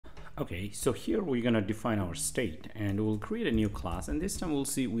Okay, so here we're going to define our state and we'll create a new class, and this time we'll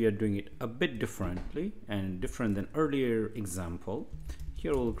see we are doing it a bit differently and different than earlier example.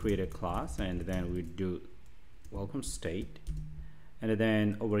 Here we'll create a class and then we do welcome state, and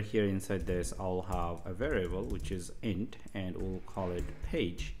then over here inside this I'll have a variable which is int and we'll call it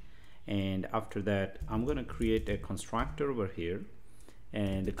page, and after that I'm going to create a constructor over here,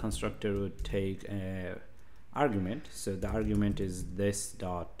 and the constructor would take a argument. So the argument is this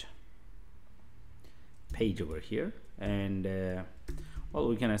dot page over here, and well,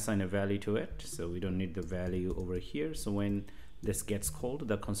 we can assign a value to it, so we don't need the value over here. So when this gets called,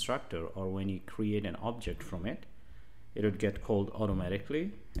 the constructor, or when you create an object from it, it would get called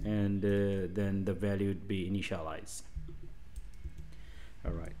automatically, and then the value would be initialized.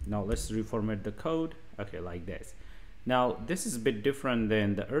 All right, now let's reformat the code. Okay, like this. Now this is a bit different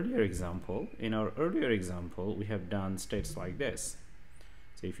than the earlier example. In our earlier example we have done states like this.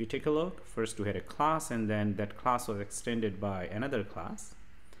 So if you take a look, first we had a class, and then that class was extended by another class,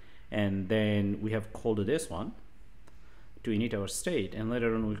 and then we have called this one to init our state, and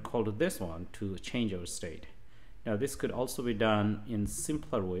later on we called this one to change our state. Now this could also be done in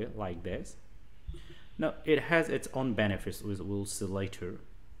simpler way like this. Now it has its own benefits, which we'll see later.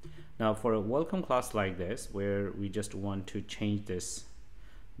 Now for a welcome class like this, where we just want to change this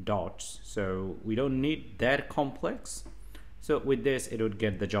dots, so we don't need that complex. So with this it would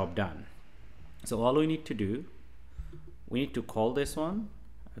get the job done. So all we need to do, we need to call this one,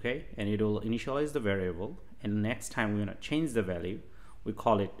 okay, and it will initialize the variable, and next time we're going to change the value, we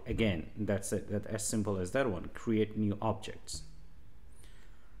call it again. That's it. That's as simple as that one. Create new objects,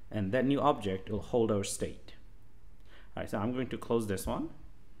 and that new object will hold our state. All right, so I'm going to close this one,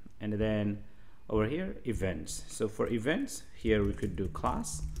 and then over here events. So for events here we could do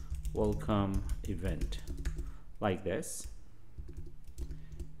class welcome event like this,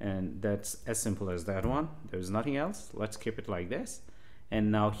 and that's as simple as that one. There's nothing else. Let's keep it like this.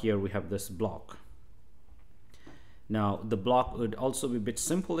 And now here we have this block. Now the block would also be a bit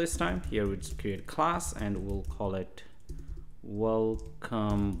simple this time. Here we'd create class and we'll call it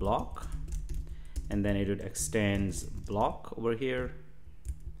welcome block, and then it would extends block over here,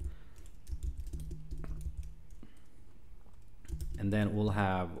 and then we'll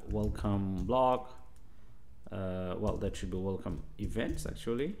have welcome block. Well, that should be welcome events,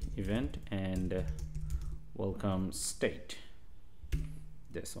 actually, event, and welcome state,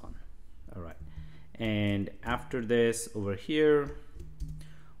 this one. All right, and after this over here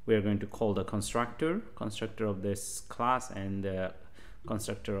we are going to call the constructor of this class and the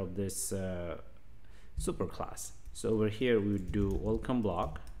constructor of this super class. So over here we would do welcome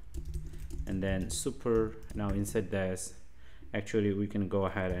block and then super. Now inside this, actually we can go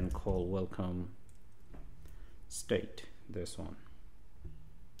ahead and call welcome state, this one.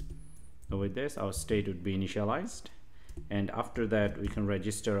 So with this our state would be initialized, and after that we can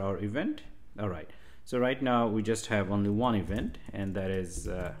register our event. All right, so right now we just have only one event, and that is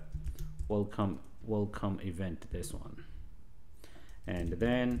welcome event, this one. And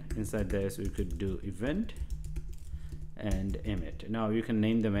then inside this we could do event and emit. Now you can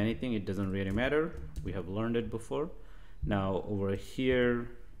name them anything, it doesn't really matter, we have learned it before. Now over here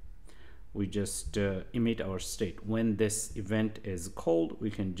we just emit our state. When this event is called,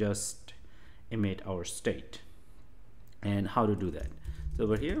 we can just emit our state. And how to do that? So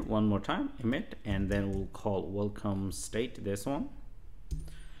over here, one more time, emit, and then we'll call welcome state, this one.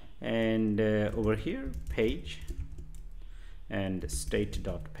 And over here, page and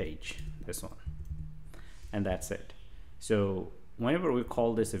state.page, this one. And that's it. So whenever we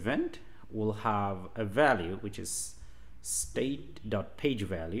call this event, we'll have a value which is state.page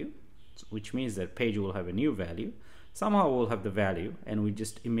value, which means that page will have a new value. Somehow we'll have the value, and we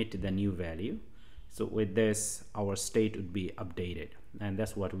just emit the new value. So with this our state would be updated, and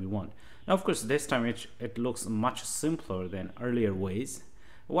that's what we want. Now of course this time it looks much simpler than earlier ways.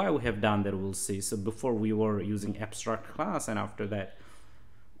 Why we have done that we'll see. So before we were using abstract class, and after that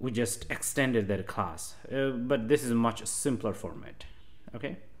we just extended that class, but this is a much simpler format.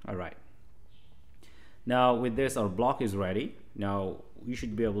 Okay, all right. Now with this our block is ready. Now we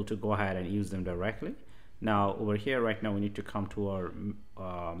should be able to go ahead and use them directly. Now over here right now we need to come to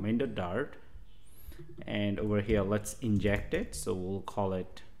our main.dart, and over here let's inject it. So we'll call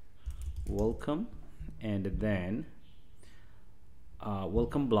it welcome, and then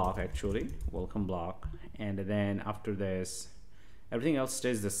welcome block, actually welcome block, and then after this everything else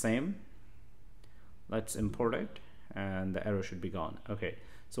stays the same. Let's import it, and the error should be gone. Okay,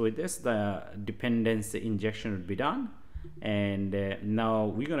 so with this the dependency injection would be done, and now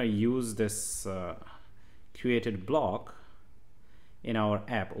we're gonna use this created block in our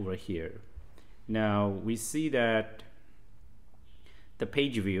app over here. Now we see that the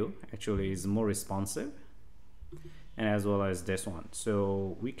page view actually is more responsive, and as well as this one.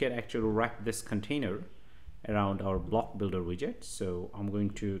 So we can actually wrap this container around our block builder widget. So I'm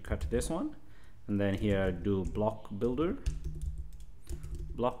going to cut this one, and then here do block builder,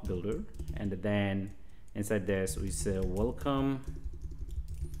 and then inside this we say welcome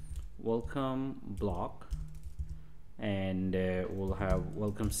block, and we'll have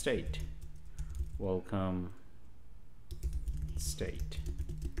welcome state.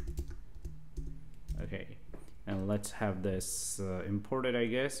 Okay, and let's have this imported. I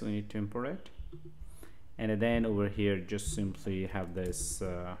guess we need to import it, and then over here just simply have this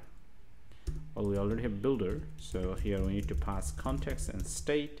well, we already have builder, so here we need to pass context and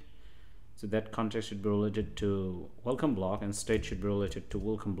state. So that context should be related to welcome block, and state should be related to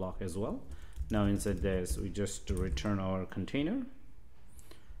welcome block as well. Now inside this we just return our container,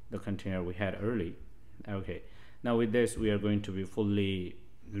 the container we had early. Okay, now with this we are going to be fully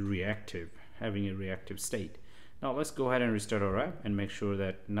reactive, having a reactive state. Now let's go ahead and restart our app and make sure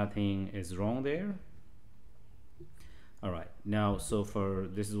that nothing is wrong there. All right, now so for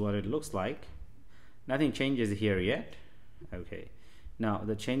this is what it looks like. Nothing changes here yet. Okay, now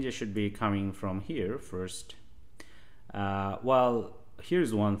the changes should be coming from here first. Well,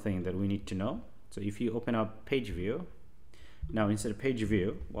 here's one thing that we need to know. So if you open up page view, now instead of page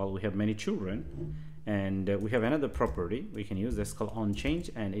view, well, we have many children, and we have another property we can use that's called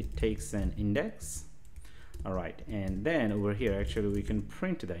onChange, and it takes an index. All right, and then over here actually we can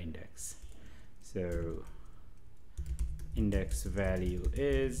print the index. So index value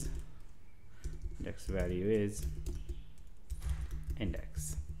is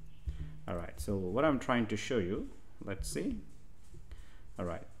index. All right, so what I'm trying to show you, let's see. All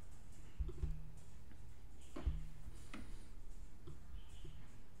right,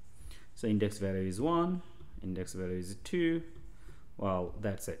 so index value is 1, index value is 2. Well,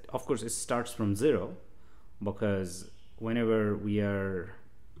 that's it. Of course it starts from 0, because whenever we are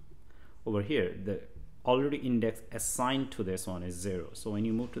over here, the already index assigned to this one is 0. So when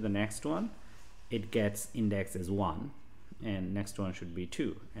you move to the next one, it gets indexed as 1, and next one should be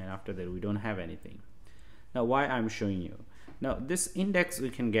 2, and after that we don't have anything. Now why I'm showing you, now this index we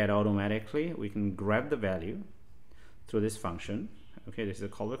can get automatically. We can grab the value through this function. Okay, this is a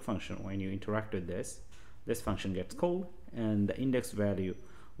callback function. When you interact with this function gets called, and the index value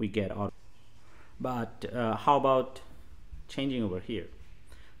we get auto. But how about changing over here?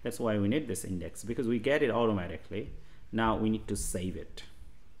 That's why we need this index, because we get it automatically. Now we need to save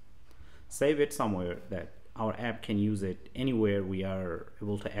it somewhere that our app can use it anywhere we are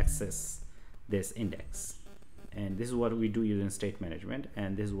able to access this index. And this is what we do using state management,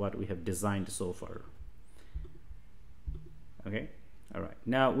 and this is what we have designed so far. Okay, all right,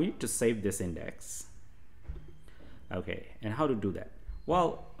 now we need to save this index. Okay, and how to do that?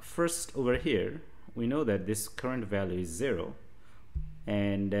 Well, first over here we know that this current value is 0,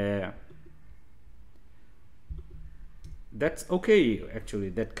 and that's okay. Actually,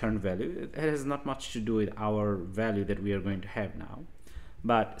 that current value, it has not much to do with our value that we are going to have now.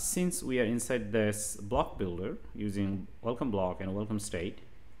 But since we are inside this block builder using welcome block and welcome state,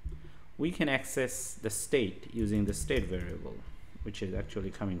 we can access the state using the state variable, which is actually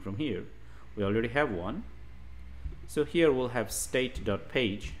coming from here. We already have one. So here we'll have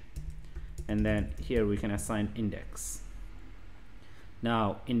state.page, and then here we can assign index.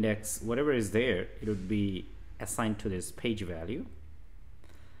 Now index, whatever is there, it would be assigned to this page value.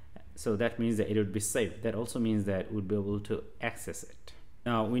 So that means that it would be saved. That also means that we'll be able to access it.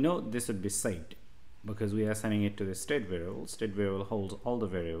 Now we know this would be saved because we are assigning it to the state variable. State variable holds all the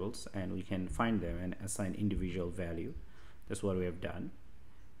variables, and we can find them and assign individual value. That's what we have done.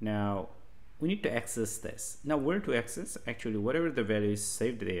 Now we need to access this. Now where to access? Actually, whatever the value is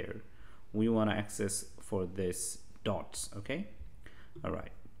saved there, we want to access for this dots. Okay, all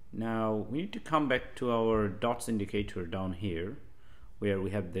right, now we need to come back to our dots indicator down here where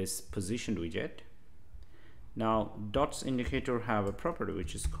we have this positioned widget. Now dots indicator have a property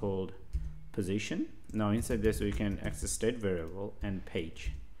which is called position. Now inside this we can access state variable and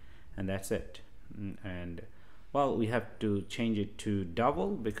page, and that's it. And well, we have to change it to double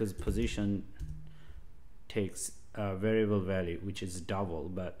because position takes a variable value which is double,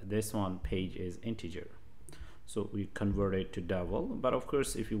 but this one page is integer, so we convert it to double. But of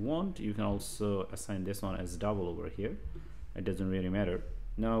course, if you want, you can also assign this one as double over here. It doesn't really matter.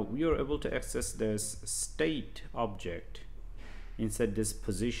 Now we are able to access this state object inside this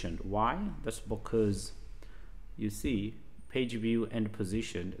position. Why? That's because you see page view and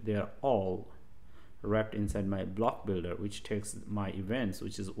position, they are all wrapped inside my block builder, which takes my events,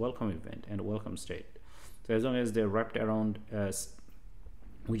 which is welcome event and welcome state. So as long as they're wrapped around a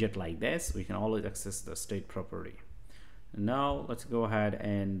widget like this, we can always access the state property. Now let's go ahead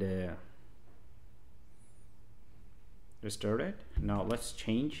and restore it. Now let's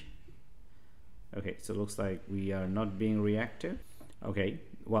change. Okay, so it looks like we are not being reactive. Okay,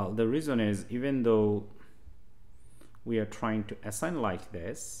 well, the reason is, even though we are trying to assign like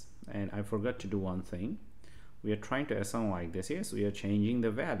this, and I forgot to do one thing, we are trying to assign like this. Yes, we are changing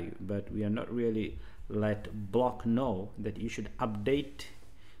the value, but we are not really let block know that you should update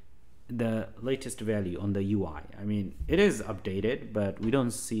the latest value on the UI. I mean, it is updated, but we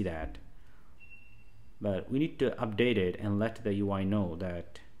don't see that. But we need to update it and let the UI know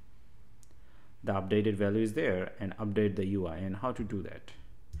that the updated value is there, and update the UI. And how to do that?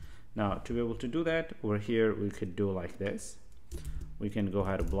 Now, to be able to do that, over here we could do like this. We can go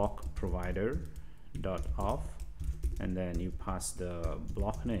ahead block provider dot off, and then you pass the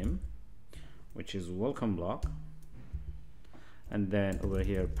block name, which is welcome block, and then over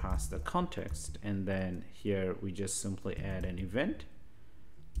here pass the context, and then here we just simply add an event.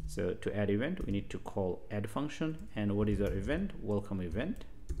 So to add event, we need to call add function. And what is our event? Welcome event.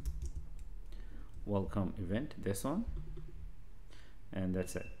 Welcome event, this one, and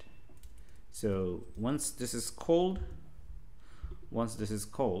that's it. So once this is called,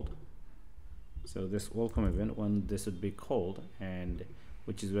 so this welcome event, when this would be called and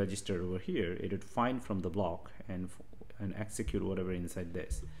which is registered over here, it would find from the block and execute whatever inside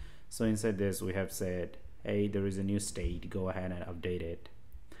this. So inside this we have said, hey, there is a new state, go ahead and update it,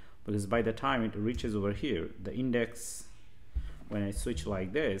 because by the time it reaches over here, the index, when I switch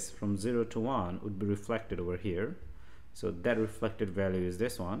like this from 0 to 1, would be reflected over here. So that reflected value is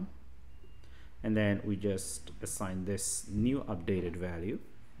this one, and then we just assign this new updated value,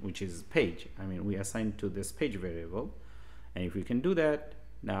 which is page. I mean, we assign to this page variable. And if we can do that,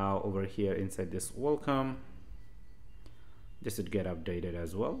 now over here inside this welcome, this would get updated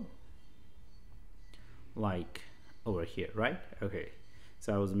as well, like over here, right? Okay,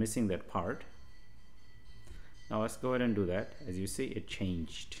 so I was missing that part. Now let's go ahead and do that. As you see, it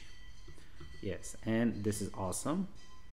changed. Yes, and this is awesome.